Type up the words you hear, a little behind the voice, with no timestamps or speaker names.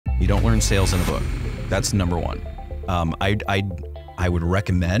You don't learn sales in a book. That's number one. I would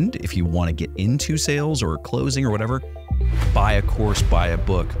recommend, if you want to get into sales or closing or whatever, buy a course, buy a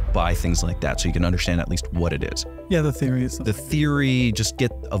book, buy things like that so you can understand at least what it is. Yeah, the theory is the theory. Just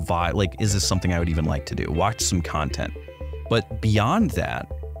get a vibe. Like, is this something I would even like to do? Watch some content. But beyond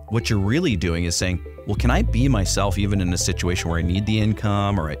that, what you're really doing is saying, well, can I be myself even in a situation where I need the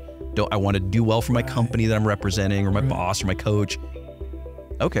income, or I want to do well for my company that I'm representing, or my boss or my coach?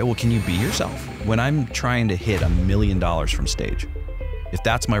 Okay, well, can you be yourself? When I'm trying to hit $1 million from stage, if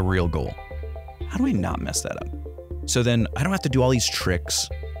that's my real goal, how do I not mess that up? So then I don't have to do all these tricks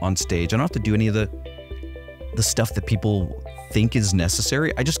on stage. I don't have to do any of the stuff that people think is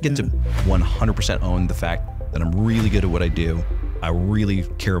necessary. I just get to 100% own the fact that I'm really good at what I do. I really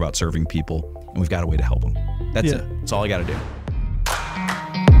care about serving people, and we've got a way to help them. That's it. That's all I got to do.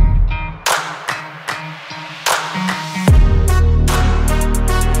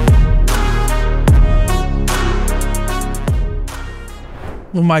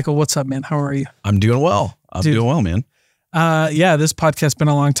 Well, Michael, what's up, man? How are you? I'm doing well. I'm doing well, man. Yeah, this podcast's been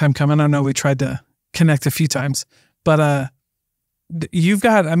a long time coming. I know we tried to connect a few times, but you've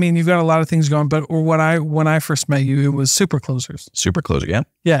got a lot of things going. But when I first met you, it was super closers. Super closer, yeah.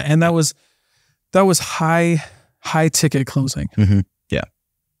 Yeah, and that was high ticket closing. Mm-hmm. Yeah,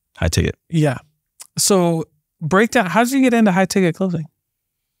 high ticket. Yeah. So break down. How did you get into high ticket closing?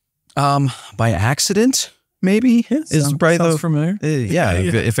 By accident. Maybe sounds familiar. Yeah,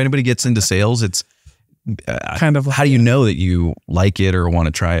 if anybody gets into sales, it's kind of like, how do you know that you like it or want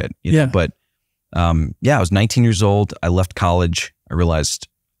to try it? You know? But I was 19 years old. I left college. I realized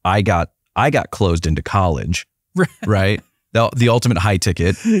I got closed into college, right? The ultimate high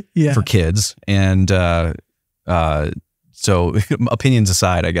ticket for kids. And so opinions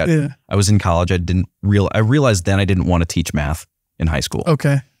aside, I was in college. I realized then I didn't want to teach math in high school.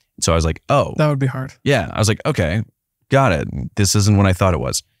 Okay. So I was like, oh. That would be hard. Yeah. I was like, okay, got it. This isn't what I thought it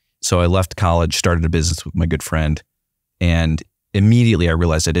was. So I left college, started a business with my good friend, and immediately I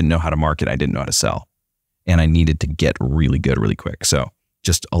realized I didn't know how to market. I didn't know how to sell, and I needed to get really good really quick. So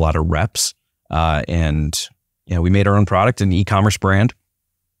just a lot of reps. And we made our own product, an e-commerce brand,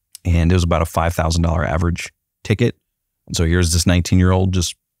 and it was about a $5,000 average ticket. And so here's this 19-year-old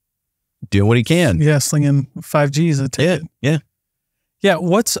just doing what he can. Yeah, slinging 5Gs a ticket. Yeah. Yeah,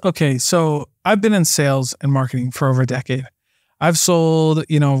 okay, so I've been in sales and marketing for over a decade. I've sold,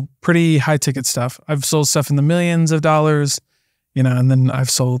 pretty high ticket stuff. I've sold stuff in the millions of dollars, and then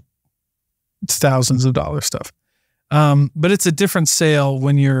I've sold thousands of dollars stuff. But it's a different sale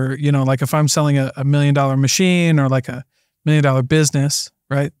when you're, like if I'm selling a $1 million machine or like a $1 million business,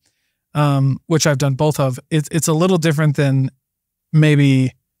 right? Which I've done both of. It's a little different than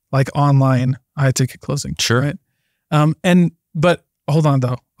maybe like online high ticket closing. Sure. Right? But hold on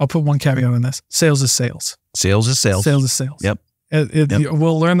though. I'll put one caveat on this. Sales is sales. Sales is sales. Sales is sales. Yep.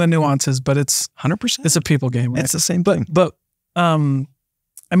 We'll learn the nuances, but it's 100%. It's a people game, right? It's the same thing. But what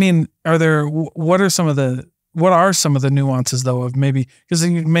are some of the nuances though of maybe, because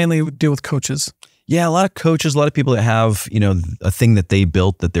you mainly deal with coaches. Yeah, a lot of coaches, a lot of people that have, a thing that they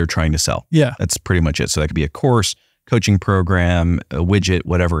built that they're trying to sell. Yeah. That's pretty much it. So that could be a course, coaching program, a widget,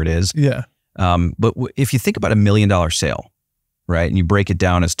 whatever it is. Yeah. But if you think about $1 million sale, right, and you break it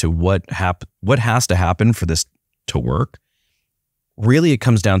down as to what has to happen for this to work, really it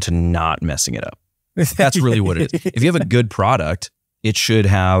comes down to not messing it up. That's really what it is. If you have a good product, it should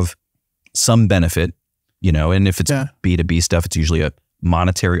have some benefit, and if it's B2B stuff, it's usually a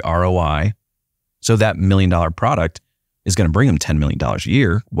monetary ROI. So that $1 million product is going to bring them $10 million a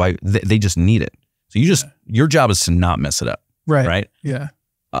year. Why? They just need it. So your job is to not mess it up. Right. Right. Yeah.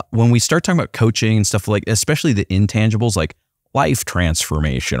 When we start talking about coaching and stuff like, especially the intangibles like life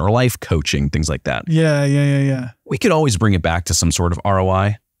transformation or life coaching, things like that. Yeah. We could always bring it back to some sort of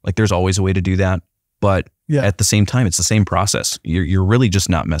ROI. Like there's always a way to do that. But at the same time, it's the same process. You're really just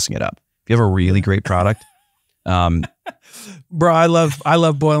not messing it up. If you have a really great product. Bro, I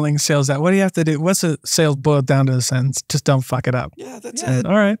love boiling sales out. What do you have to do? What's a sales boiled down to a sentence? Just don't fuck it up. Yeah, that's it.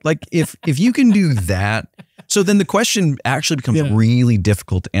 All right. Like if you can do that, so then the question actually becomes really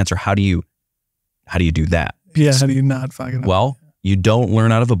difficult to answer. How do you do that? Yeah, how do you not fuck it up? Well, you don't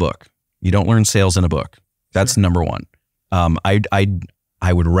learn out of a book. You don't learn sales in a book. That's number one.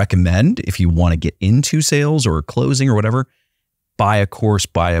 I would recommend, if you want to get into sales or closing or whatever, buy a course,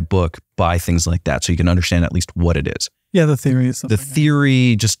 buy a book, buy things like that so you can understand at least what it is. Yeah, the theory is something. The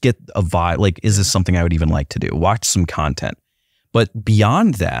theory, just get a vibe. Like, is this something I would even like to do? Watch some content. But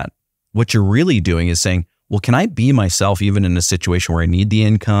beyond that, what you're really doing is saying, well, can I be myself even in a situation where I need the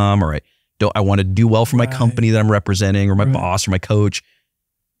income, or I want to do well for my company that I'm representing, or my boss or my coach?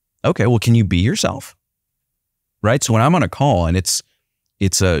 Okay, well, can you be yourself? Right? So when I'm on a call and it's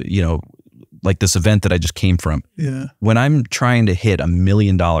a, you know, like this event that I just came from. Yeah. When I'm trying to hit $1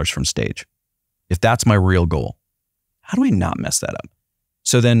 million from stage, if that's my real goal, how do I not mess that up?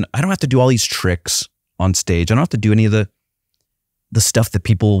 So then I don't have to do all these tricks on stage. I don't have to do any of the stuff that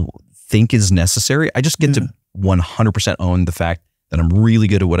people think is necessary. I just get to 100% own the fact that I'm really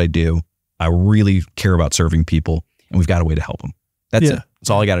good at what I do. I really care about serving people, and we've got a way to help them. That's it. That's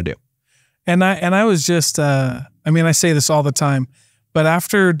all I got to do. And I was just, I mean, I say this all the time, but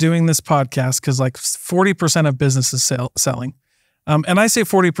after doing this podcast, because like 40% of business is selling. And I say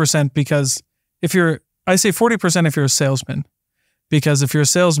 40% because I say 40% if you're a salesman, because if you're a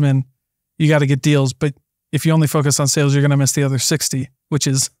salesman, you got to get deals. But if you only focus on sales, you're going to miss the other 60, which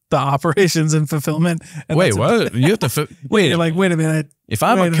is the operations and fulfillment. And wait, what? You have to wait. You're like, wait a minute. If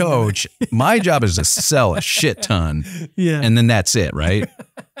I'm a coach, my job is to sell a shit ton. Yeah. And then that's it, right?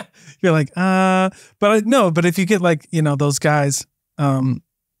 You're like, but if you get like, you know, those guys, and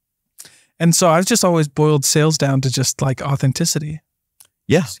so I've just always boiled sales down to just like authenticity.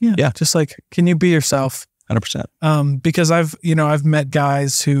 Yeah. Yeah. Just like, can you be yourself? 100%. Because I've met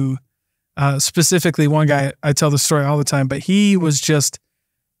guys who, specifically one guy, I tell the story all the time, but he was just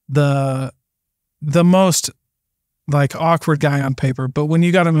the most like awkward guy on paper. But when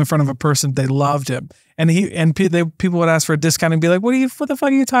you got him in front of a person, they loved him. And people would ask for a discount and be like, what the fuck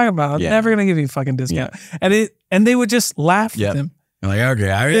are you talking about? I'm never going to give you a fucking discount. Yeah. And they would just laugh at him. I'm like,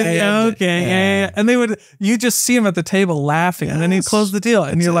 okay. Yeah. And you just see him at the table laughing, and then he'd close the deal.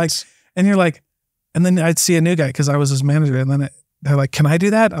 And you're like, and then I'd see a new guy because I was his manager. And then they're like, can I do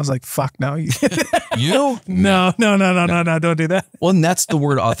that? I was like, fuck no. You? No, don't do that. Well, and that's the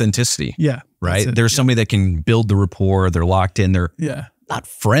word authenticity. Yeah. Right? There's somebody that can build the rapport. They're locked in. They're not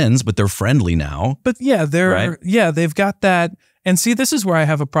friends, but they're friendly now. But they've got that. And see, this is where I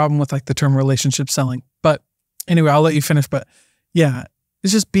have a problem with like the term relationship selling. But anyway, I'll let you finish. But yeah,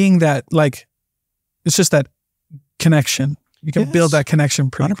 it's just being that, like, it's just that connection. You can build that connection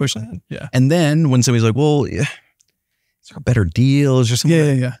pretty 100%. quickly. Yeah. And then when somebody's like, well, is there a better deal? Is there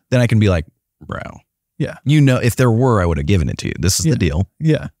something? Yeah. Then I can be like, bro. Yeah. You know, if there were, I would have given it to you. This is the deal.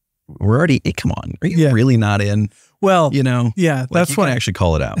 Yeah. We're already, come on. Are you really not in? Well, you know? Yeah. That's what I actually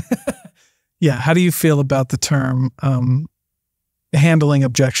call it out. Yeah. How do you feel about the term handling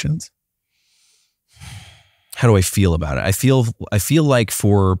objections? How do I feel about it? I feel like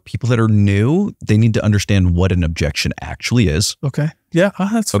for people that are new, they need to understand what an objection actually is. Okay. Yeah.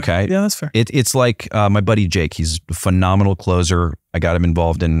 That's fair. Okay. Yeah, that's fair. It's like my buddy Jake. He's a phenomenal closer. I got him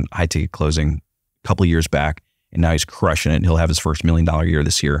involved in high ticket closing a couple of years back, and now he's crushing it. And he'll have his first $1 million year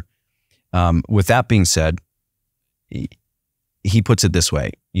this year. With that being said, he puts it this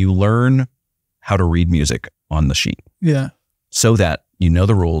way: you learn how to read music on the sheet. Yeah. So that you know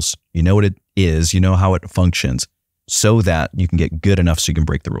the rules, you know what it is, you know how it functions, so that you can get good enough so you can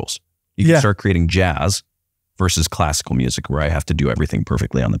break the rules. You can start creating jazz versus classical music where I have to do everything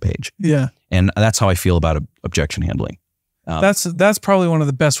perfectly on the page. Yeah. And that's how I feel about objection handling. That's probably one of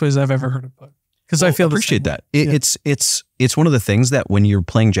the best ways I've ever heard it put. Because I appreciate that. It's one of the things that when you're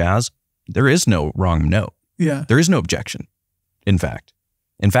playing jazz, there is no wrong note. Yeah. There is no objection. In fact,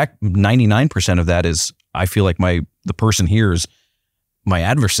 99% of that is, I feel like the person here is my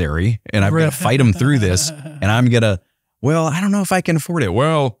adversary, and I'm going to fight him through this, and I'm going to, well, I don't know if I can afford it.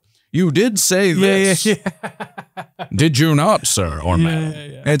 Well, you did say this. Yeah. Did you not, sir or ma'am?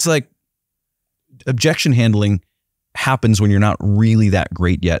 Yeah. It's like objection handling happens when you're not really that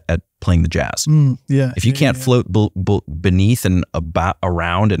great yet at playing the jazz. If you can't float beneath and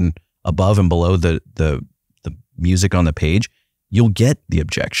around and above and below the music on the page, you'll get the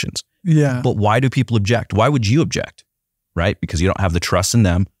objections. Yeah. But why do people object? Why would you object? Right? Because you don't have the trust in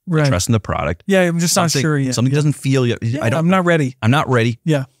them, the trust in the product. Yeah, I'm just not sure yet. Something doesn't feel yet. I'm not ready. I'm not ready.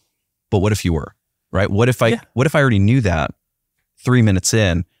 Yeah. But what if you were? Right? What if I already knew that 3 minutes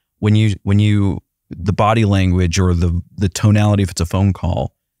in, when you the body language or the tonality, if it's a phone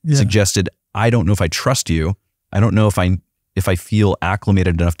call, suggested, I don't know if I trust you. I don't know if I feel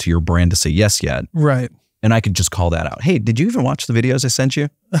acclimated enough to your brand to say yes yet. Right. And I could just call that out. Hey, did you even watch the videos I sent you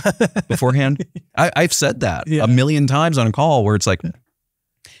beforehand? I've said that a million times on a call where it's like,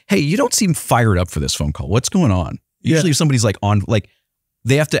 hey, you don't seem fired up for this phone call. What's going on? Usually if somebody's like on, like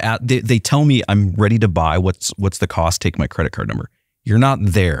they have to, they tell me I'm ready to buy. What's the cost? Take my credit card number. You're not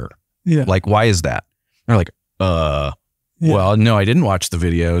there. Yeah. Like, why is that? They're like, well, no, I didn't watch the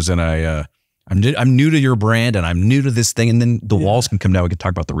videos, and I'm new to your brand, and I'm new to this thing. And then the walls can come down. We can talk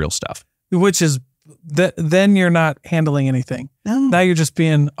about the real stuff. Which is, then you're not handling anything. No. Now you're just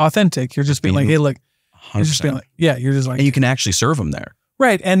being authentic. You're just being like, hey, look, you're just being like, you're just like, and you can actually serve them there.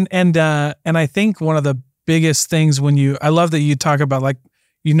 Right. And I think one of the biggest things I love that you talk about, like,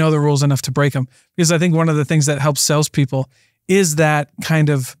 you know the rules enough to break them, because I think one of the things that helps salespeople is that kind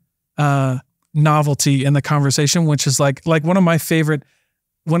of novelty in the conversation, which is like one of my favorite,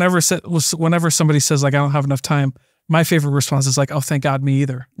 whenever somebody says like, I don't have enough time, my favorite response is like, oh, thank God, me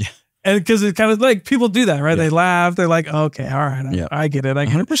either. Yeah. And because it kind of like, people do that, right? Yeah. They laugh. They're like, okay, all right. I get it.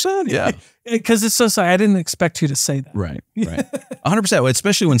 100%. Yeah. Because it's so sorry. I didn't expect you to say that. Right. 100%.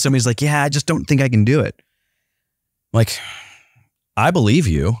 Especially when somebody's like, yeah, I just don't think I can do it. Like, I believe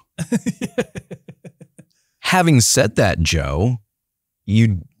you. Having said that, Joe,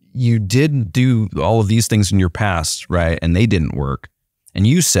 you did do all of these things in your past, right? And they didn't work. And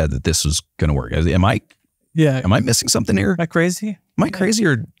you said that this was going to work. Am I missing something here? Am I crazy? Am I crazy,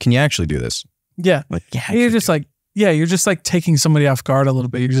 or can you actually do this? Yeah. Like, yeah. You're just like taking somebody off guard a little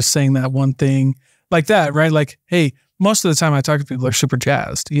bit. You're just saying that one thing like that, right? Like, hey, most of the time I talk to people, they're super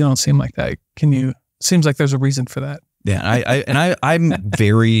jazzed. You don't seem like that. Seems like there's a reason for that. Yeah. I'm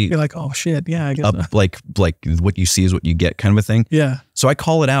very, you're like, oh shit. Yeah. I guess so. like what you see is what you get kind of a thing. Yeah. So I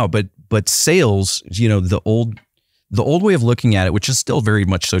call it out, but sales, the old way of looking at it, which is still very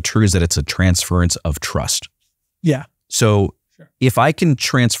much so true, is that it's a transference of trust. Yeah. So if I can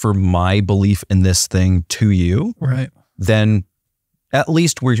transfer my belief in this thing to you, right, then at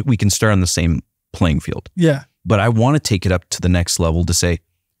least we can start on the same playing field. Yeah. But I want to take it up to the next level to say,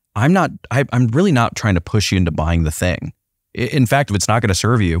 I'm really not trying to push you into buying the thing. In fact, if it's not going to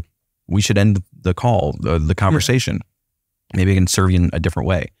serve you, we should end the call, the conversation. Yeah. Maybe I can serve you in a different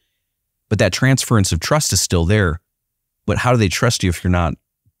way. But that transference of trust is still there. But how do they trust you if you're not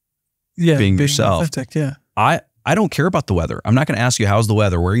being yourself? Authentic, yeah. I don't care about the weather. I'm not going to ask you, how's the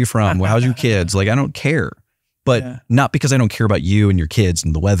weather? Where are you from? How's your kids? Like, I don't care. But not because I don't care about you and your kids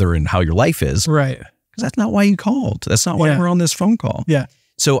and the weather and how your life is. Right. Because that's not why you called. That's not why we're on this phone call. Yeah.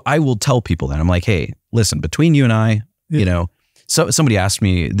 So I will tell people that. I'm like, hey, listen, between you and I, so somebody asked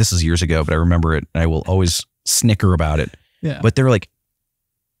me, this is years ago, but I remember it, and I will always snicker about it. Yeah. But they're like,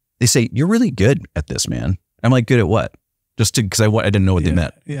 they say, you're really good at this, man. I'm like, good at what? Because I didn't know what they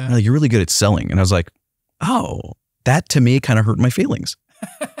meant. Yeah. Like, you're really good at selling. And I was like, oh, that to me kind of hurt my feelings.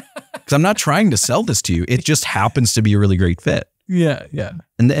 Because I'm not trying to sell this to you. It just happens to be a really great fit. Yeah, yeah.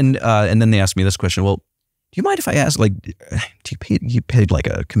 And then they asked me this question. Well, do you mind if I ask, like, do you paid like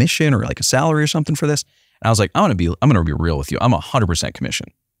a commission or like a salary or something for this? And I was like, I'm gonna be real with you. I'm 100% commission.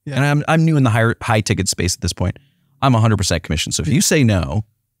 Yeah. And I'm new in the high ticket space at this point. I'm 100% commission. So if you say no,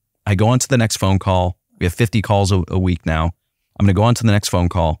 I go on to the next phone call. We have 50 calls a week now. I'm gonna go on to the next phone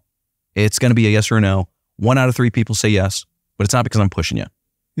call. It's gonna be a yes or a no. 1 out of 3 people say yes, but it's not because I'm pushing you.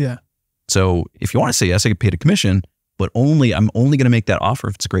 Yeah. So if you want to say yes, I get paid a commission, but I'm only going to make that offer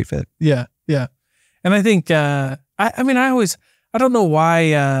if it's a great fit. Yeah. Yeah. And I think, I don't know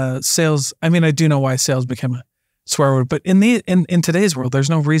why sales, I do know why sales became a swear word, but in today's world, there's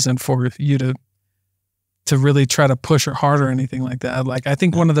no reason for you to really try to push or hard or anything like that. Like, I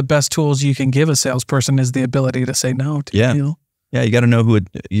think one of the best tools you can give a salesperson is the ability to say no to you. Yeah, you got to know who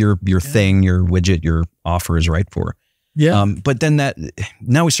your thing, your widget, your offer is right for. Yeah. But then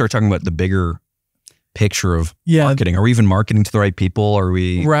now we start talking about the bigger picture of marketing. Are we even marketing to the right people? Are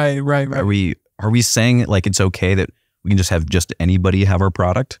we right? Are we saying it like it's okay that we can just have anybody have our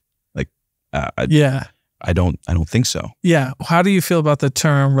product? Like, I don't think so. Yeah. How do you feel about the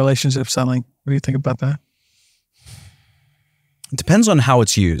term relationship selling? What do you think about that? It depends on how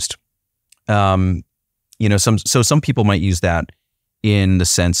it's used. Some people might use that in the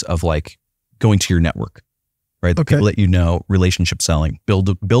sense of like going to your network, right? The people that you know, relationship selling, build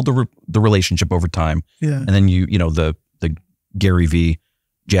the relationship over time. Yeah. And then the Gary V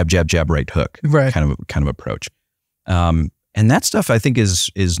jab, right hook kind of approach. And that stuff I think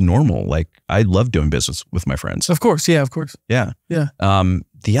is normal. Like, I love doing business with my friends. Of course. Yeah. Of course. Yeah. Yeah.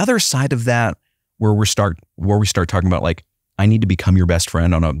 The other side of that where we start talking about like, I need to become your best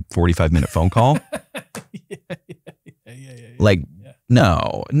friend on a 45-minute phone call. Like,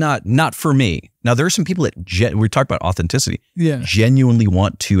 no, not for me. Now, there are some people that we talk about authenticity. Yeah. Genuinely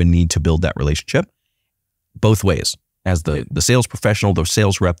want to and need to build that relationship both ways, as the sales professional, the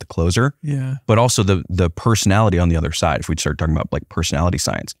sales rep, the closer. Yeah. But also the personality on the other side. If we start talking about like personality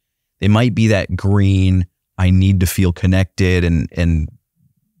science, they might be that green. I need to feel connected, and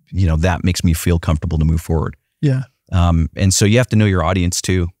that makes me feel comfortable to move forward. Yeah. And so you have to know your audience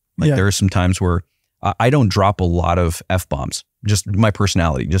too. Like, there are some times where I don't drop a lot of F-bombs, just my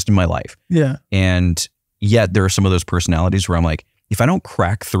personality, just in my life. Yeah. And yet there are some of those personalities where I'm like, if I don't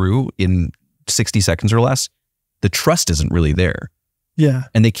crack through in 60 seconds or less, the trust isn't really there. Yeah.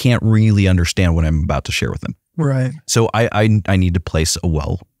 And they can't really understand what I'm about to share with them. Right. So I need to place a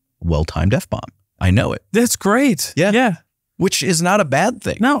well-timed F-bomb. I know it. That's great. Yeah. Yeah. Which is not a bad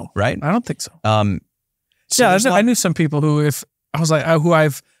thing. No. Right? I don't think so. So I knew some people who, if I was like,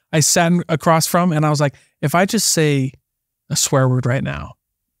 I sat across from, and I was like, if I just say a swear word right now,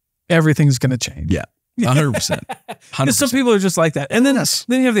 everything's going to change. Yeah. 100%. 100%. Some people are just like that. And then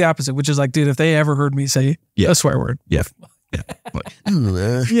you have the opposite, which is like, dude, if they ever heard me say a swear word. Yeah. Yeah. Well,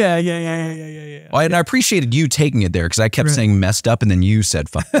 and I appreciated you taking it there because I kept saying messed up and then you said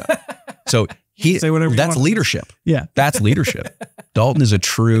fucked up. So that's leadership. Yeah. That's leadership. Dalton is a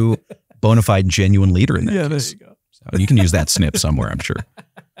true, bona fide, genuine leader in that case. There you go. So you can use that snip somewhere, I'm sure.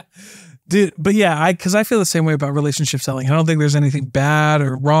 Dude, but yeah, because I feel the same way about relationship selling. I don't think there's anything bad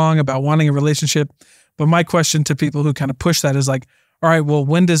or wrong about wanting a relationship. But my question to people who kind of push that is like, all right, well,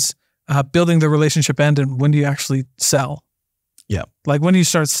 when does building the relationship end and when do you actually sell? Yeah. Like when do you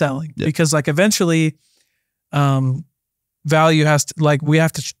start selling? Yeah. Because like eventually value has to, like we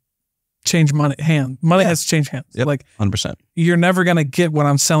have to change money has to change hands. Yep. Like 100%. You're never going to get what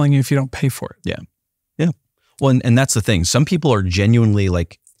I'm selling you if you don't pay for it. Yeah. Yeah. Well, and that's the thing. Some people are genuinely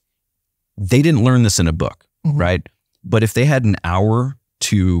like, they didn't learn this in a book, right? But if they had an hour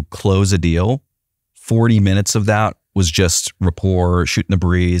to close a deal, 40 minutes of that was just rapport, shooting the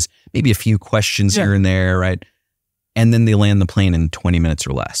breeze, maybe a few questions here and there, right? And then they land the plane in 20 minutes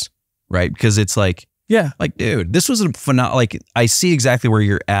or less, right? Because it's like, like, dude, this was a phenomenal, like, I see exactly where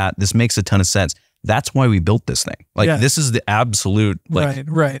you're at. This makes a ton of sense. That's why we built this thing. Like, this is the absolute, like,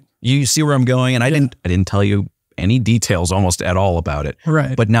 right. You see where I'm going? And I didn't tell you any details almost at all about it.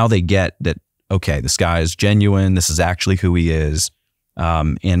 Right. But now they get that, okay, this guy is genuine. This is actually who he is.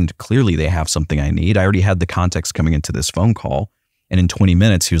 And clearly they have something I need. I already had the context coming into this phone call. And in 20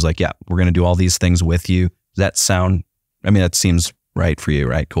 minutes, he was like, yeah, we're going to do all these things with you. Does that sound, that seems right for you,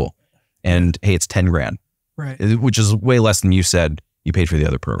 right? Cool. And hey, it's 10 grand. Right. Which is way less than you said you paid for the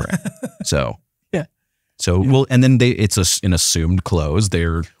other program. So, So, Yeah. well, and then it's an assumed close.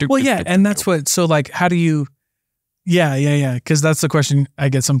 And that's what, so like, how do you, because that's the question I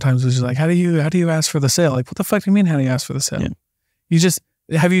get sometimes, which is like, how do you ask for the sale? Like, what the fuck do you mean, how do you ask for the sale? Yeah.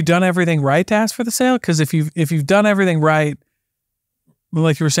 Have you done everything right to ask for the sale? Because if you've done everything right,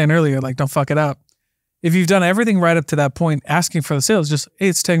 like you were saying earlier, like, don't fuck it up. If you've done everything right up to that point, asking for the sale is just, hey,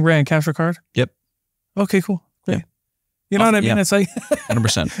 it's 10 grand, cash or card. Yep. Okay, cool. Great. Yeah. You know what I mean? It's like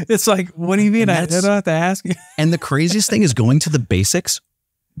 100%. It's like, what do you mean? I don't have to ask you. And the craziest thing is going to the basics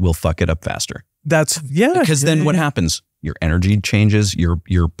will fuck it up faster. Because then what happens? Your energy changes,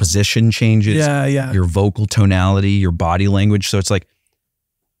 your position changes, your vocal tonality, your body language. So it's like,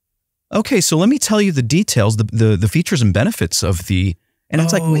 okay, so let me tell you the details, the features and benefits of the. And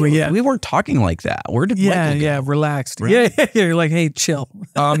it's like, we weren't talking like that. Where did relaxed. Right? Yeah, you're like, hey, chill.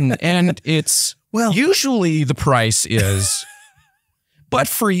 And it's usually the price is, but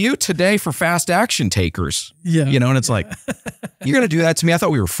for you today, for fast action takers, and it's like, you're gonna do that to me? I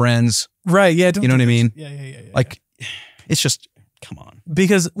thought we were friends, right? Yeah, you know what I mean? Yeah. Like, it's just, come on.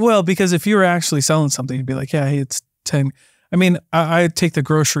 Because if you were actually selling something, you'd be like, yeah, hey, it's 10. I mean, I take the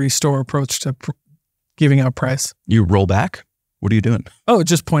grocery store approach to giving out price. You roll back. What are you doing? Oh,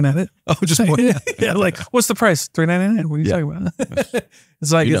 just point at it. Oh, just point at it. Yeah, like, what's the price? $3.99. What are you talking about?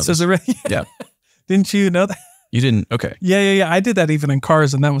 It's like, it says it right. Yeah. Didn't you know that? You didn't? Okay. Yeah. I did that even in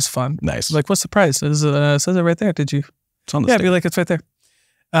cars, and that was fun. Nice. Like, what's the price? It says it right there. Did you? It's on the stick. Be like, it's right there.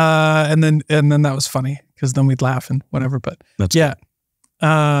 And then that was funny because then we'd laugh and whatever. But that's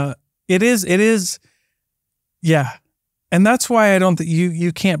it is. Yeah. And that's why I don't think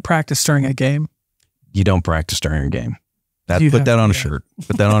you can't practice during a game. You don't practice during a game. Put that on a shirt.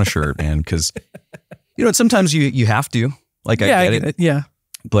 Put that on a shirt, man. Because sometimes you have to. Like, I get it. Yeah.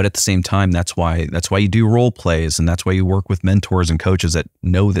 But at the same time, that's why you do role plays, and that's why you work with mentors and coaches that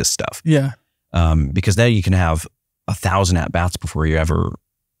know this stuff. Yeah. Because then you can have 1,000 at bats before you ever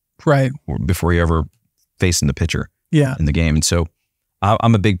face in the pitcher. Yeah. In the game, and so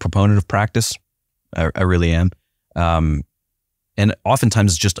I'm a big proponent of practice. I really am. And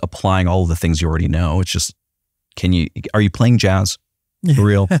oftentimes, just applying all of the things you already know. It's just, are you playing jazz for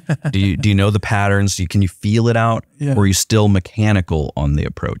real? Do you know the patterns? Can you feel it out? Yeah. Or are you still mechanical on the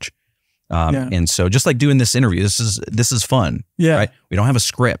approach? And so just like doing this interview, this is fun. Yeah. Right? We don't have a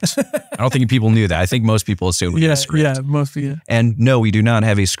script. I don't think people knew that. I think most people assume we have a script. Yeah, most people. Yeah. And no, we do not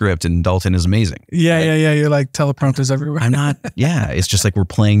have a script, and Dalton is amazing. Yeah, right? Yeah. You're like teleprompters everywhere. I'm not. Yeah. It's just like we're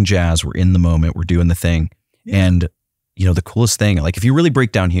playing jazz. We're in the moment. We're doing the thing. Yeah. And the coolest thing, like if you really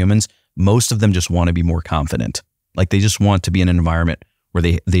break down humans, most of them just want to be more confident. Like they just want to be in an environment where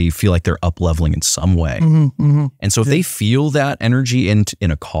they feel like they're up leveling in some way. And so if they feel that energy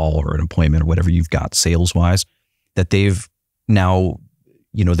in a call or an appointment or whatever you've got sales wise, that they've now,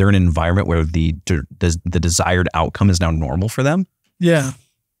 they're in an environment where the desired outcome is now normal for them. Yeah.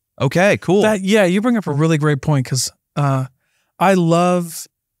 Okay, cool. You bring up a really great point, because I love,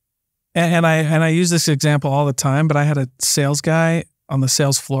 and I use this example all the time, but I had a sales guy on the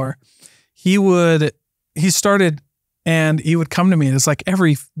sales floor. He started, and he would come to me, and it's like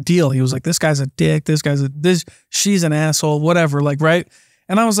every deal, he was like, this guy's a dick, she's an asshole, whatever, like, right?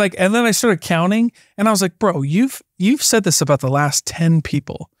 And I was like, and then I started counting, and I was like, bro, you've said this about the last 10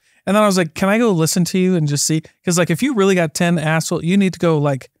 people. And then I was like, can I go listen to you and just see? Because like, if you really got 10 assholes, you need to go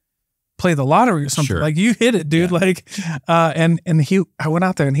like play the lottery or something. Like, you hit it, dude. Yeah. Like, I went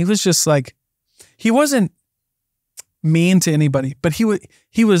out there, and he was just like, he wasn't mean to anybody, but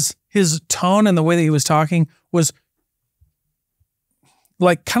his tone and the way that he was talking was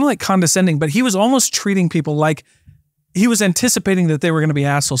like kind of like condescending, but he was almost treating people like he was anticipating that they were going to be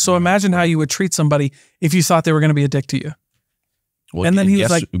assholes. So imagine how you would treat somebody if you thought they were going to be a dick to you. Well, and then he was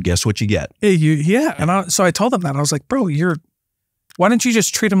like, guess what you get? Hey, yeah. And so I told him that. I was like, bro, why don't you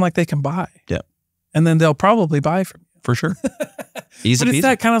just treat them like they can buy? Yeah. And then they'll probably buy from you. For sure. Easy. But it's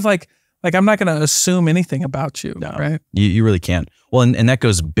that kind of like I'm not going to assume anything about you, right? You really can't. Well, and that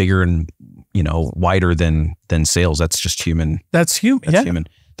goes bigger and, wider than sales. That's just human. That's human. That's human.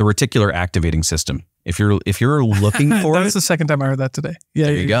 The reticular activating system. If you're looking for That's the second time I heard that today. Yeah.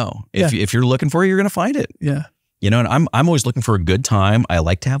 There you go. If you're looking for it, you're going to find it. Yeah. And I'm always looking for a good time. I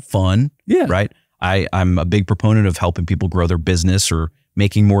like to have fun. Yeah. Right. I'm a big proponent of helping people grow their business or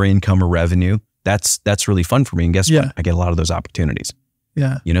making more income or revenue. That's really fun for me. And guess what? I get a lot of those opportunities.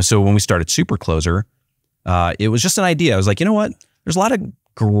 Yeah. So when we started Super Closer, it was just an idea. I was like, you know what? There's a lot of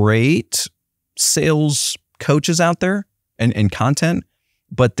great sales coaches out there and content,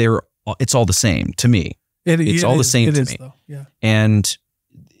 but it's all the same to me. It's all the same to me. Though. Yeah. And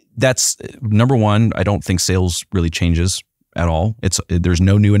that's number one. I don't think sales really changes at all. There's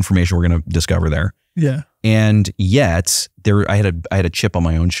no new information we're going to discover there. Yeah. And yet I had a chip on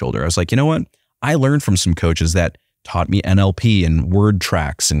my own shoulder. I was like, you know what? I learned from some coaches that taught me NLP and word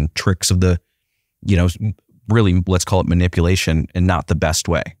tracks and tricks of the, really, let's call it manipulation, and not the best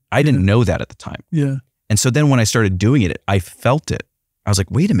way. I didn't know that at the time. Yeah. And so then when I started doing it, I felt it. I was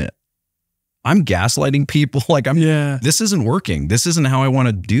like, wait a minute. I'm gaslighting people. Like this isn't working. This isn't how I want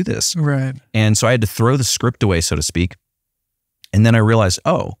to do this. Right. And so I had to throw the script away, so to speak. And then I realized,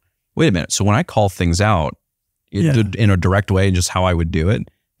 oh, wait a minute. So when I call things out in a direct way, and just how I would do it,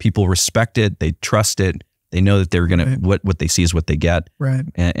 people respect it. They trust it. They know that they're going to, what they see is what they get. Right.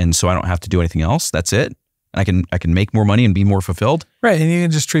 And so I don't have to do anything else. That's it. And I can make more money and be more fulfilled. Right. And you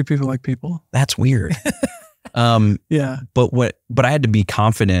can just treat people like people. That's weird. Yeah. But I had to be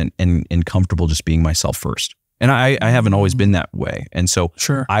confident and comfortable just being myself first. And I haven't always been that way. And so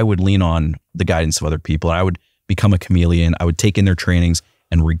I would lean on the guidance of other people. I would become a chameleon. I would take in their trainings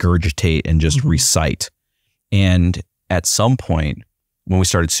and regurgitate and just recite. And at some point when we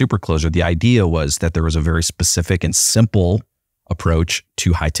started Super Closer, the idea was that there was a very specific and simple approach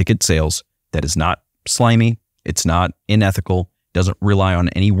to high ticket sales that is not slimy. It's not unethical. Doesn't rely on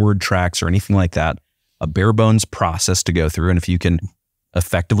any word tracks or anything like that. A bare bones process to go through. And if you can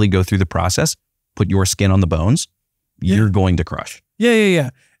effectively go through the process, put your skin on the bones, you're going to crush. Yeah.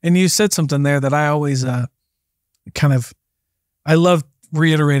 And you said something there that I always I love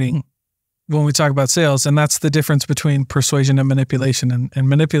reiterating when we talk about sales, and that's the difference between persuasion and manipulation. And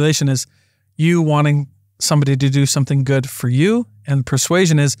manipulation is you wanting somebody to do something good for you, and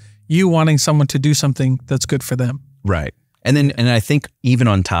persuasion is you wanting someone to do something that's good for them. Right. And I think even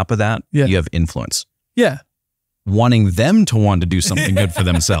on top of that, you have influence. Yeah. Wanting them to want to do something good for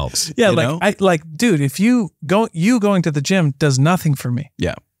themselves. Yeah. Dude, if you going to the gym does nothing for me.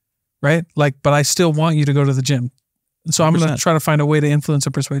 Yeah. Right. But I still want you to go to the gym. So I'm going to try to find a way to influence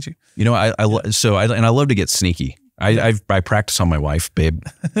and persuade you. I love to get sneaky. I practice on my wife, babe.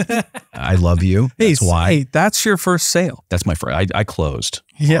 I love you. That's why. Hey, that's your first sale. That's my first. I closed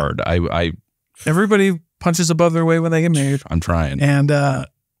hard. Everybody punches above their weight when they get married. I'm trying.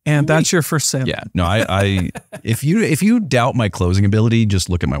 And that's your first sale. Yeah. No, if you doubt my closing ability, just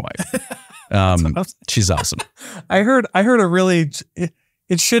look at my wife. She's awesome. I heard a really,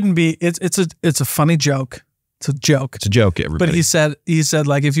 it shouldn't be, it's a funny joke. It's a joke. It's a joke, everybody. But he said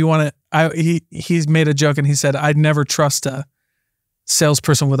like, if you want to, he's made a joke and he said, I'd never trust a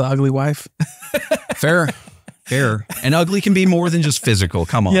salesperson with an ugly wife. Fair. And ugly can be more than just physical.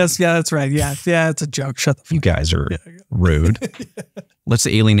 Come on. Yes. Yeah, that's right. Yeah. It's a joke. Shut the fuck up. You guys are rude. Let's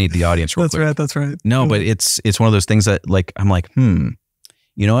alienate the audience real quick. That's right. No, but it's one of those things that I'm like,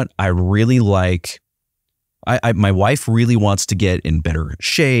 you know what? I really like, my wife really wants to get in better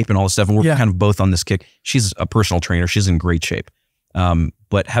shape and all this stuff. And we're kind of both on this kick. She's a personal trainer. She's in great shape.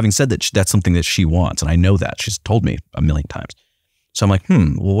 But having said that, that's something that she wants. And I know that. She's told me a million times. So I'm like,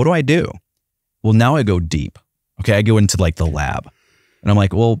 well, what do I do? Well, now I go deep. Okay. I go into like the lab and I'm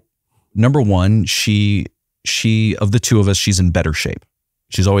like, well, number one, she of the two of us, she's in better shape.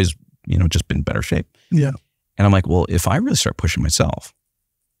 She's always, just been in better shape. Yeah. And I'm like, well, if I really start pushing myself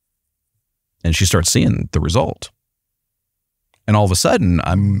and she starts seeing the result and all of a sudden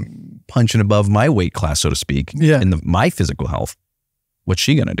I'm punching above my weight class, so to speak, in my physical health, what's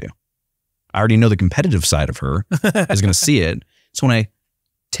she going to do? I already know the competitive side of her is going to see it. So when I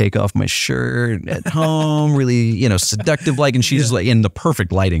take off my shirt at home, really, seductive like, and she's like in the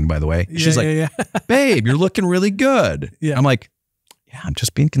perfect lighting, by the way. She's like, babe, you're looking really good. Yeah. I'm like, I'm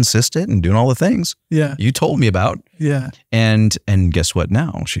just being consistent and doing all the things you told me about. Yeah. And guess what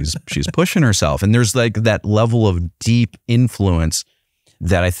now? She's pushing herself. And there's like that level of deep influence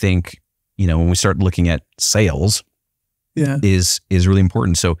that I think, when we start looking at sales is really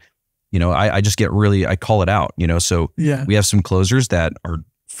important. So, I just get really, I call it out, so we have some closers that are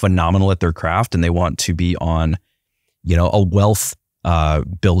phenomenal at their craft and they want to be on, a wealth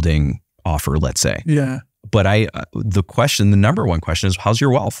building offer, let's say. Yeah. But the number one question is, how's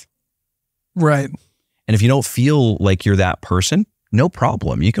your wealth? Right. And if you don't feel like you're that person, no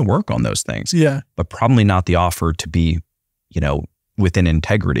problem. You can work on those things. Yeah. But probably not the offer to be, within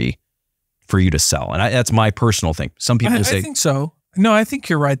integrity for you to sell. And that's my personal thing. Some people say, I think so. No, I think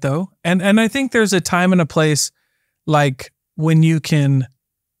you're right though. And I think there's a time and a place like when you can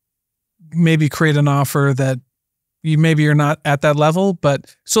maybe create an offer that you're not at that level,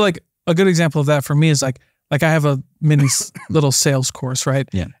 but so like a good example of that for me is like I have a mini little sales course, right?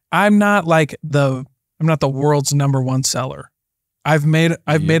 Yeah. I'm not the world's #1 seller. I've made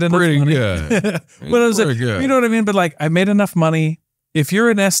enough money. Good. You know what I mean? But like I made enough money. If you're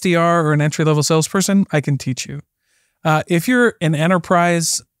an SDR or an entry-level salesperson, I can teach you. If you're an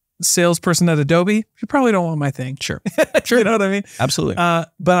enterprise salesperson at Adobe, you probably don't want my thing. Sure. You know what I mean? Absolutely.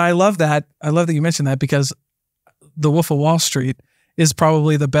 But I love that. I love that you mentioned that because The Wolf of Wall Street is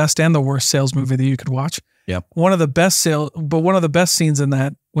probably the best and the worst sales movie that you could watch. Yep. One of the best scenes in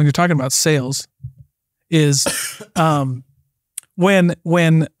that when you're talking about sales is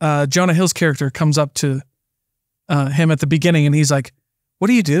when Jonah Hill's character comes up to him at the beginning and he's like, what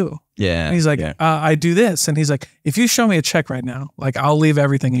do you do? Yeah. And he's like, I do this. And he's like, if you show me a check right now, like I'll leave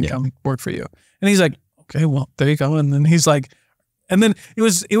everything and come work for you. And he's like, okay, well, there you go. And then he's like, and then it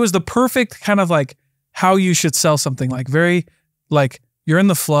was the perfect kind of like how you should sell something, like very like you're in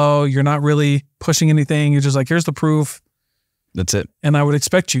the flow. You're not really pushing anything. You're just like, here's the proof. That's it. And I would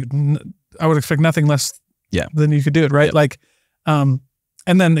expect nothing less than you could do it. Right. Yep. Like, and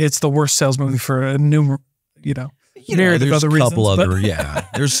then it's the worst sales movie for a there's a couple other,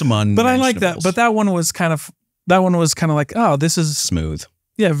 there's some but I like that. But that one was kind of like, oh, this is smooth.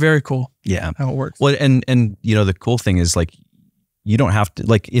 Yeah. Very cool. Yeah. How it works. Well, and the cool thing is like, you don't have to,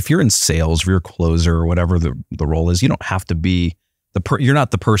 like, if you're in sales, if you're a closer or whatever the role is, you don't have to be you're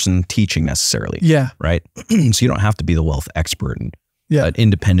not the person teaching necessarily. Yeah. Right. So you don't have to be the wealth expert and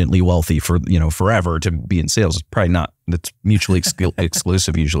independently wealthy for, forever to be in sales. It's probably not, that's mutually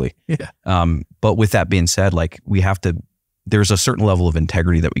exclusive usually. Yeah. But with that being said, like there's a certain level of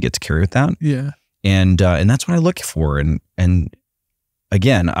integrity that we get to carry with that. Yeah. And that's what I look for. And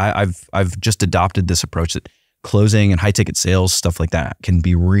again, I've just adopted this approach that closing and high ticket sales, stuff like that can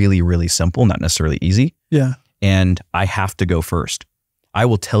be really, really simple, not necessarily easy. Yeah. And I have to go first. I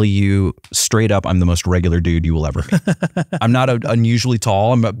will tell you straight up, I'm the most regular dude you will ever meet. I'm not unusually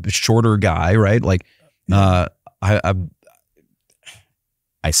tall. I'm a shorter guy, right? Like, I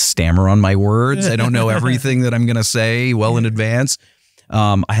stammer on my words. I don't know everything that I'm going to say well in advance.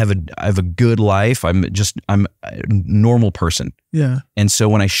 I have a good life. I'm a normal person. Yeah. And so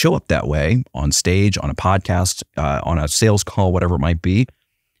when I show up that way on stage, on a podcast, on a sales call, whatever it might be,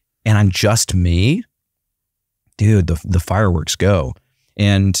 and I'm just me, dude, the fireworks go.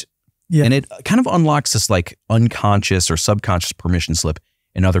 And it kind of unlocks this like unconscious or subconscious permission slip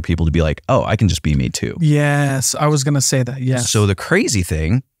in other people to be like, oh, I can just be me too. Yes. I was going to say that. Yes. So the crazy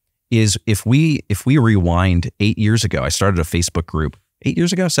thing is if we rewind 8 years ago, I started a Facebook group 8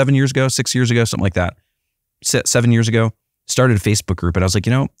 years ago, 7 years ago, 6 years ago, something like that. 7 years ago, started a Facebook group. And I was like,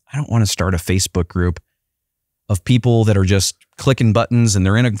 I don't want to start a Facebook group of people that are just clicking buttons and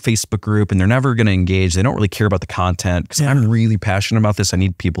they're in a Facebook group and they're never going to engage. They don't really care about the content because I'm really passionate about this. I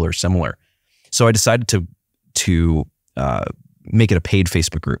need people who are similar. So I decided to make it a paid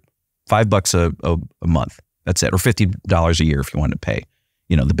Facebook group, $5 a month. That's it. Or $50 a year if you wanted to pay,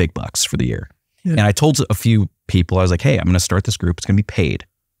 the big bucks for the year. Yeah. And I told a few people, I was like, hey, I'm going to start this group. It's going to be paid.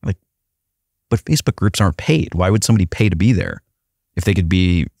 Like, but Facebook groups aren't paid. Why would somebody pay to be there if they could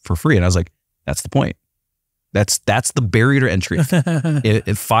be for free? And I was like, that's the point. That's the barrier to entry at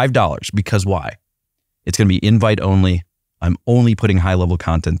 $5. Because why? It's going to be invite only. I'm only putting high level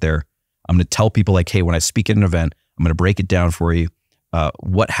content there. I'm going to tell people like, hey, when I speak at an event, I'm going to break it down for you.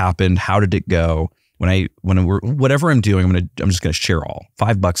 What happened? How did it go? Whatever I'm doing, I'm just going to share all.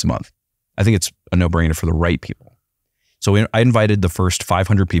 $5 a month. I think it's a no-brainer for the right people. So I invited the first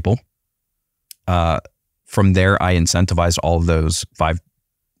 500 people. From there, I incentivized all of those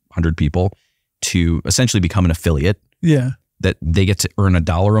 500 people to essentially become an affiliate. Yeah. That they get to earn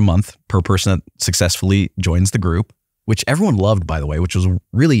 $1 a month per person that successfully joins the group, which everyone loved, by the way, which was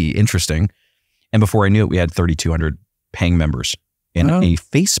really interesting. And before I knew it, we had 3,200 paying members in a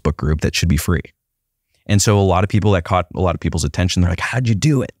Facebook group that should be free. And so a lot of people that caught a lot of people's attention, they're like, how'd you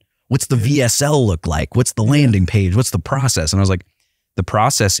do it? What's the VSL look like? What's the landing page? What's the process? And I was like, the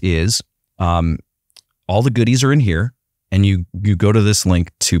process is all the goodies are in here, and you go to this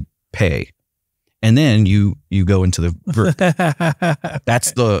link to pay. And then you go into the group.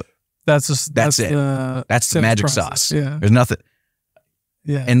 That's the magic sauce. Yeah. There's nothing.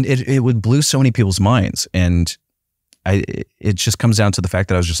 Yeah. And it would blew so many people's minds. And it just comes down to the fact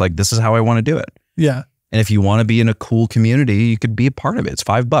that I was just like, this is how I want to do it. Yeah. And if you want to be in a cool community, you could be a part of it. It's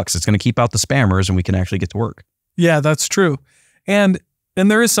 $5. It's going to keep out the spammers, and we can actually get to work. Yeah, that's true. And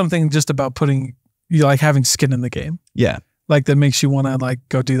there is something just about having skin in the game. Yeah. Like that makes you want to like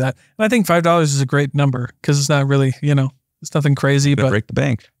go do that. And I think $5 is a great number because it's not really, it's nothing crazy, but break the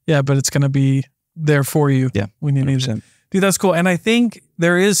bank. Yeah, but it's going to be there for you when you need it. Dude, that's cool. And I think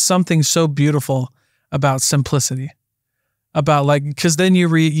there is something so beautiful about simplicity. About because then you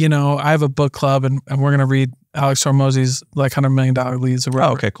read, I have a book club and we're going to read Alex Hormozi's like $100 Million Leads or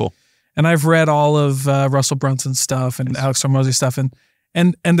whatever. Oh, okay, cool. And I've read all of Russell Brunson's stuff and Alex Hormozi stuff.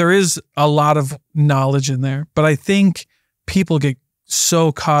 And there is a lot of knowledge in there. But I think people get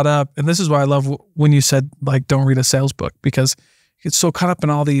so caught up. And this is why I love when you said, like, don't read a sales book, because you get so caught up in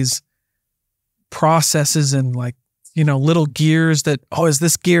all these processes and like, little gears that, is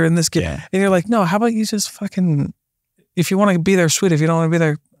this gear and this gear. Yeah. And you're like, no, how about you just fucking, if you want to be there, sweet. If you don't want to be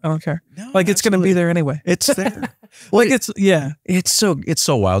there, I don't care. No, it's going to be there anyway. It's there. It's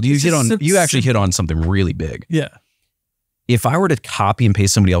so wild. You actually hit on something really big. Yeah. If I were to copy and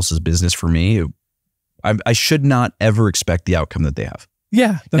paste somebody else's business for me, I should not ever expect the outcome that they have.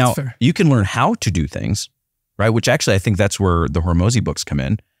 Yeah, that's fair. You can learn how to do things, right? Which actually I think that's where the Hormozi books come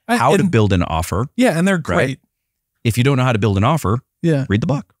in. How to build an offer. Yeah, and they're great. Right? If you don't know how to build an offer, read the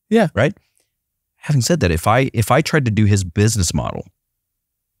book. Yeah. Right? Having said that, if I tried to do his business model,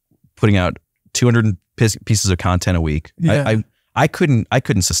 putting out 200 pieces of content a week, I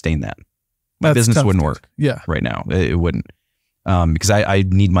couldn't sustain that. My business wouldn't work right now. It wouldn't. Because I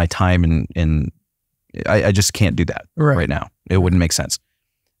need my time and I just can't do that right now. It wouldn't make sense.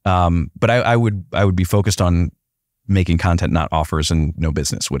 But I would be focused on making content, not offers, and no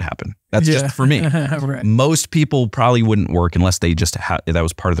business would happen. That's just for me. Right. Most people probably wouldn't work unless they just that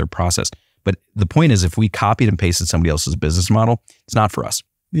was part of their process. But the point is, if we copied and pasted somebody else's business model, it's not for us.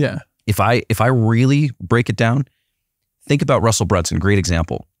 Yeah. If I really break it down, think about Russell Brunson, great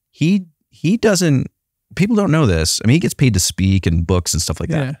example. He doesn't, people don't know this. I mean, he gets paid to speak and books and stuff like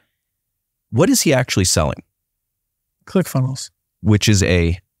that. What is he actually selling? ClickFunnels. Which is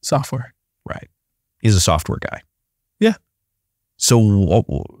a software. Right. He's a software guy. Yeah. So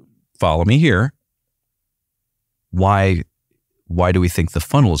follow me here. Why do we think the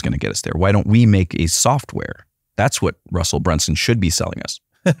funnel is going to get us there? Why don't we make a software? That's what Russell Brunson should be selling us.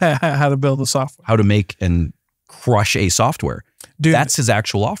 How to build a software. How to make and crush a software. Dude, that's his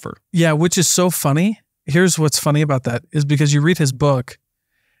actual offer. Yeah, which is so funny. Here's what's funny about that is because you read his book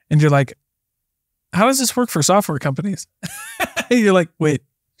and you're like, how does this work for software companies? You're like, wait,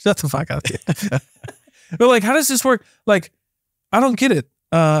 shut the fuck up. But like, how does this work? Like, I don't get it.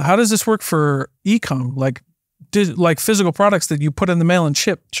 How does this work for e-com? Like physical products that you put in the mail and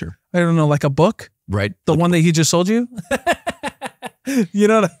ship. Sure. I don't know, like a book? Right. The one that he just sold you? You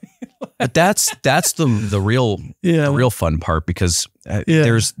know what I mean? But that's the real fun part, because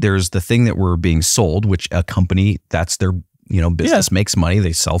there's the thing that we're being sold, which a company, that's their business, makes money,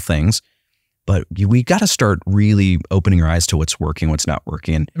 they sell things. But we got to start really opening your eyes to what's working, what's not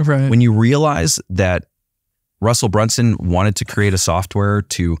working. Right. When you realize that Russell Brunson wanted to create a software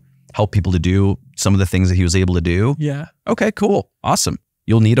to help people to do some of the things that he was able to do. Yeah. Okay, cool. Awesome.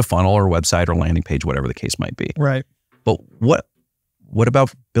 You'll need a funnel or website or landing page, whatever the case might be. Right. But what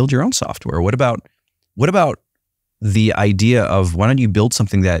about build your own software? What about the idea of why don't you build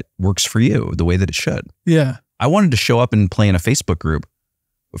something that works for you the way that it should? Yeah. I wanted to show up and play in a Facebook group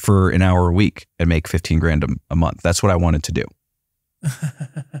for an hour a week and make 15 grand a month. That's what I wanted to do.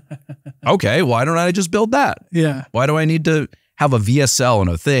 Okay, why don't I just build that? Yeah. Why do I need to have a VSL and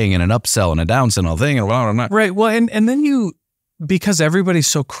a thing and an upsell and a downsell and a thing and blah, blah, blah. Right. Well, and then because everybody's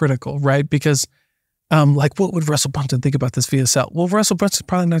so critical, right? Because like, what would Russell Brunson think about this VSL? Well, Russell Brunson's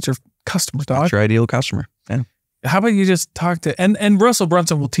probably not your customer, dog. Not your ideal customer. Yeah. How about you just talk to, and Russell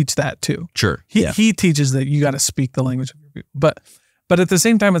Brunson will teach that too. Sure. He teaches that you got to speak the language of your people. But at the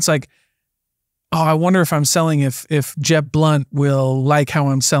same time, it's like, oh, I wonder if I'm selling if Jeb Blunt will like how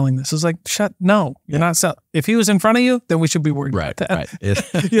I'm selling this. It's like, no, you're not selling. If he was in front of you, then we should be worried about that.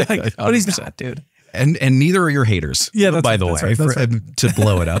 Right. You're like, but he's not, dude. And neither are your haters. Yeah, by the way, to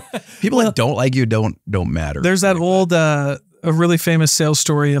blow it up. People that don't like you don't matter. There's that old, a really famous sales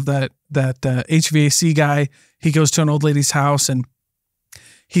story of that HVAC guy. He goes to an old lady's house and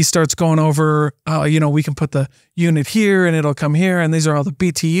he starts going over, we can put the unit here and it'll come here. And these are all the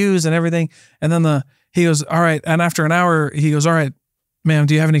BTUs and everything. And then he goes, all right. And after an hour, he goes, all right, ma'am,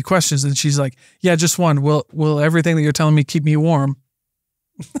 do you have any questions? And she's like, yeah, just one. Will everything that you're telling me keep me warm?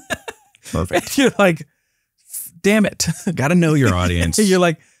 Perfect. You're like, damn it. Got to know your audience. You're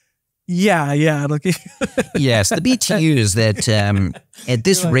like, yeah. Yes, the BTUs that at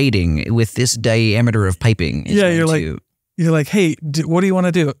this rating with this diameter of piping. You're like, hey, what do you want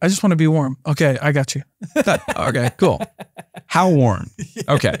to do? I just want to be warm. Okay, I got you. Okay, cool. How warm?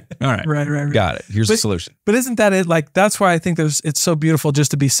 Okay, all right. Right. Got it. Here's the solution. But isn't that it? Like, that's why I think it's so beautiful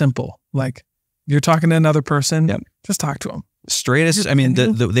just to be simple. Like, you're talking to another person, just talk to them. Straightest, I mean,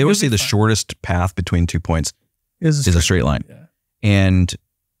 they always say the shortest path between 2 points is a straight line. Yeah. And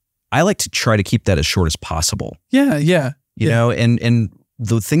I like to try to keep that as short as possible. Yeah. You know, and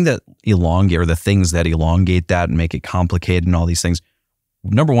the thing that the things that elongate that and make it complicated and all these things,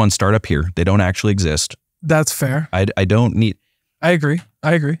 number one, start up here. They don't actually exist. That's fair. I don't need. I agree.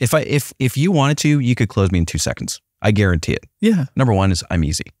 If you wanted to, you could close me in 2 seconds. I guarantee it. Yeah. Number one is I'm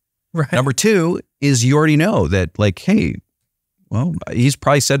easy. Right. Number two is you already know that, like, hey, well, he's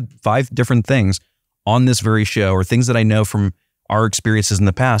probably said 5 different things on this very show or things that I know from our experiences in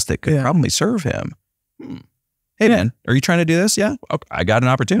the past that could probably serve him. Hey, man, are you trying to do this? Yeah. Okay, I got an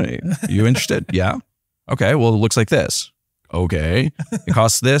opportunity. You interested? Yeah. Okay. Well, it looks like this. Okay. It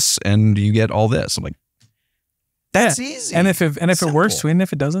costs this and you get all this. I'm like, that's easy. And if it works, sweet. And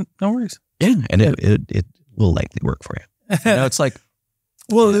if it doesn't, no worries. Yeah. And it will likely work for you. It's like,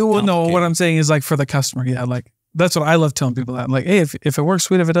 no, what I'm saying is like for the customer. Yeah. Like that's what I love telling people that. I'm like, hey, if it works,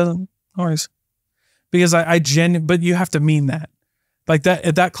 sweet. If it doesn't, no worries. Because but you have to mean that. Like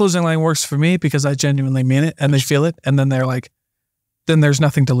that closing line works for me because I genuinely mean it and they feel it. And then they're like, then there's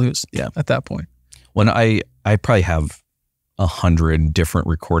nothing to lose at that point. When I probably have 100 different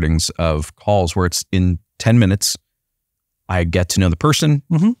recordings of calls where it's in 10 minutes, I get to know the person.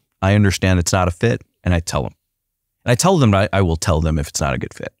 Mm-hmm. I understand it's not a fit and I tell them. And I tell them, I will tell them if it's not a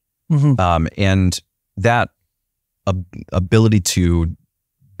good fit. Mm-hmm. And that ability to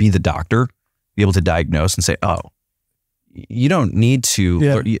be the doctor, be able to diagnose and say, oh, you don't need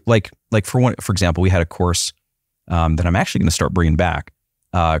to, like for example, we had a course that I'm actually going to start bringing back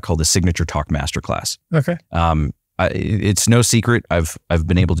called the Signature Talk Masterclass. Okay. It's no secret. I've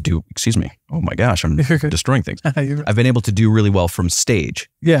been able to do, excuse me. Oh my gosh, I'm destroying things. I've been able to do really well from stage.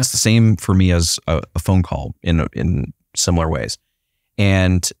 Yeah. It's the same for me as a phone call in similar ways.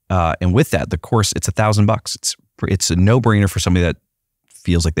 And with that, the course, it's $1,000. It's a no-brainer for somebody that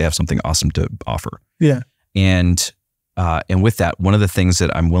feels like they have something awesome to offer. Yeah. And with that, one of the things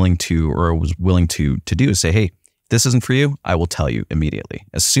that I'm willing to, or was willing to do is say, hey, this isn't for you. I will tell you immediately.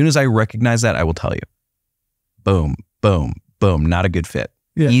 As soon as I recognize that, I will tell you. Boom, boom, boom. Not a good fit.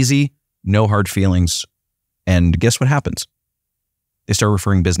 Yeah. Easy, no hard feelings. And guess what happens? They start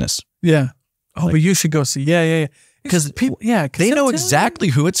referring business. Yeah. Oh, but you should go see. Yeah. Because people, they know exactly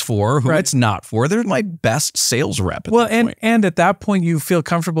who it's for, who it's not for. They're my best sales rep. And at that point, you feel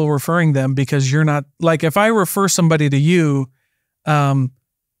comfortable referring them because you're not like if I refer somebody to you,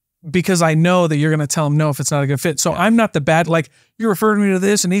 because I know that you're going to tell them no if it's not a good fit. So I'm not the bad. Like you referred me to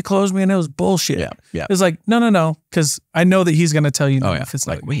this and he closed me and it was bullshit. Yeah. It's like no, because I know that he's going to tell you no if it's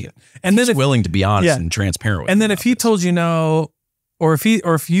like wait. And then willing to be honest and transparent. And then if he told you no. Or if he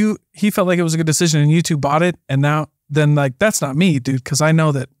felt like it was a good decision and you two bought it and then like, that's not me, dude. Cause I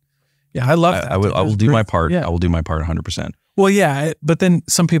know that, I love that. I will do my part. I will do my part 100%. Well, yeah. But then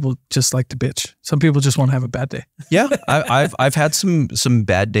some people just like to bitch. Some people just want to have a bad day. Yeah. I've had some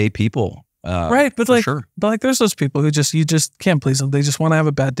bad day people. Right. But like, there's those people who you just can't please them. They just want to have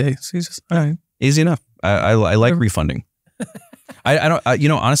a bad day. So you just, all right. Easy enough. I like refunding. I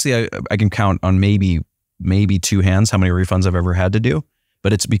don't, honestly, I can count on maybe 2 hands how many refunds I've ever had to do,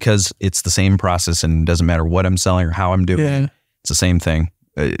 but it's because it's the same process and it doesn't matter what I'm selling or how I'm doing it. It's the same thing.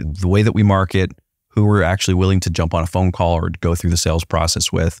 The way that we market, who we're actually willing to jump on a phone call or go through the sales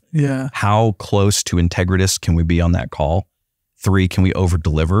process with. How close to integritous can we be on that call? 3, can we over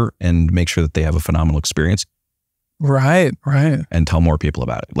deliver and make sure that they have a phenomenal experience? Right. And tell more people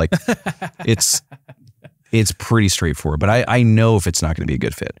about it. Like it's pretty straightforward, but I know if it's not going to be a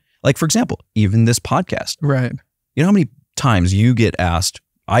good fit. Like, for example, even this podcast. Right. You know how many times you get asked,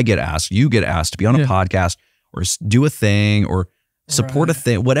 I get asked, you get asked to be on a podcast or do a thing or support a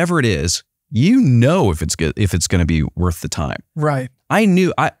thing, whatever it is. You know if it's good, if it's going to be worth the time. Right. I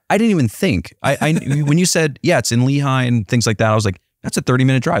knew. I didn't even think. I when you said it's in Lehigh and things like that, I was like, that's a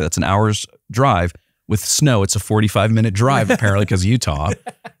 30-minute drive. That's an hour's drive. With snow, it's a 45-minute drive apparently because Utah,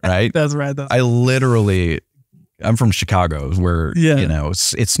 right? That's right. I'm from Chicago where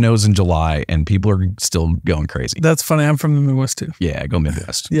it snows in July and people are still going crazy. That's funny. I'm from the Midwest too. Yeah, go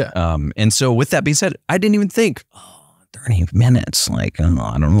Midwest. Yeah. And so with that being said, I didn't even think 30 minutes. Like I don't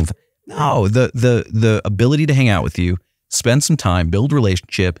know. No, the ability to hang out with you, spend some time, build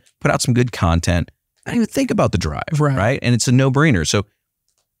relationship, put out some good content. I didn't even think about the drive, right? And it's a no-brainer. So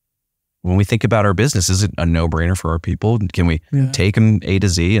when we think about our business, is it a no-brainer for our people? Can we take them A to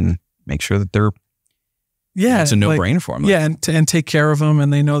Z and make sure that they're it's a no-brainer for them? And take care of them,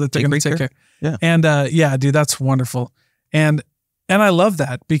 and they know that they're going to take care. Yeah, and dude, that's wonderful. And I love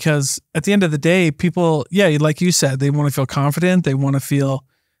that because at the end of the day, people, like you said, they want to feel confident. They want to feel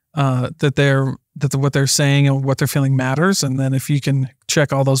that what they're saying and what they're feeling matters. And then if you can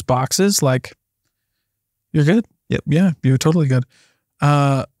check all those boxes, like you're good. Yep. Yeah, you're totally good.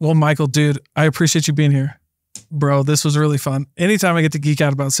 Well, Michael, dude, I appreciate you being here, bro. This was really fun. Anytime I get to geek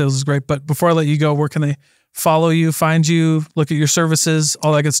out about sales is great. But before I let you go, where can they follow you, find you, look at your services,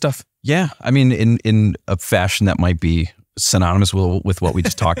 all that good stuff? Yeah. I mean, in a fashion that might be synonymous with what we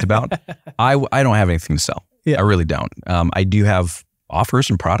just talked about, I don't have anything to sell. Yeah. I really don't. I do have offers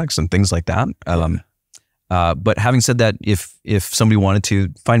and products and things like that. But having said that, if somebody wanted to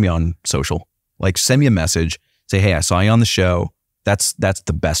find me on social, like send me a message, say, hey, I saw you on the show. That's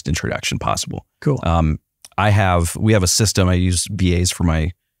the best introduction possible. Cool. We have a system. I use VAs for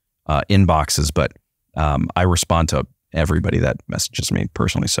my inboxes, but I respond to everybody that messages me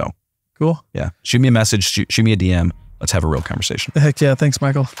personally. So cool. Yeah. Shoot me a message, shoot me a DM. Let's have a real conversation. Heck yeah. Thanks,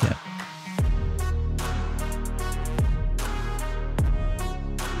 Michael. Yeah.